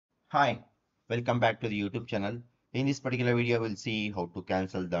Hi, welcome back to the YouTube channel. In this particular video, we'll see how to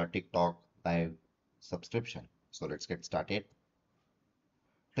cancel the TikTok live subscription. So let's get started.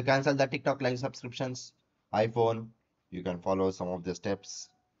 To cancel the TikTok live subscriptions, iPhone, you can follow some of the steps.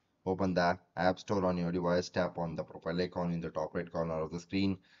 Open the App Store on your device, tap on the profile icon in the top right corner of the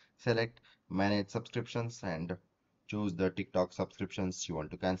screen, select Manage Subscriptions and choose the TikTok subscriptions you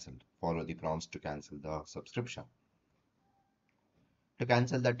want to cancel. Follow the prompts to cancel the subscription. To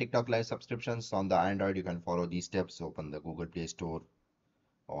cancel the TikTok live subscriptions on the Android, you can follow these steps. Open the Google Play Store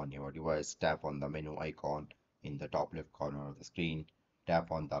on your device, tap on the menu icon in the top left corner of the screen,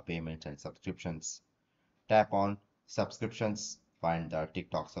 tap on the payments and subscriptions, tap on subscriptions, find the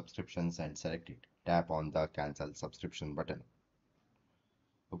TikTok subscriptions and select it. Tap on the cancel subscription button.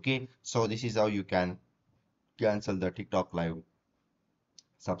 Okay, so this is how you can cancel the TikTok live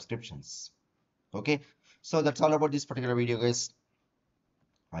subscriptions. Okay, so that's all about this particular video, guys.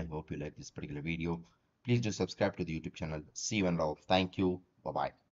 I hope you like this particular video. Please do subscribe to the YouTube channel. See you and all. Thank you. Bye bye.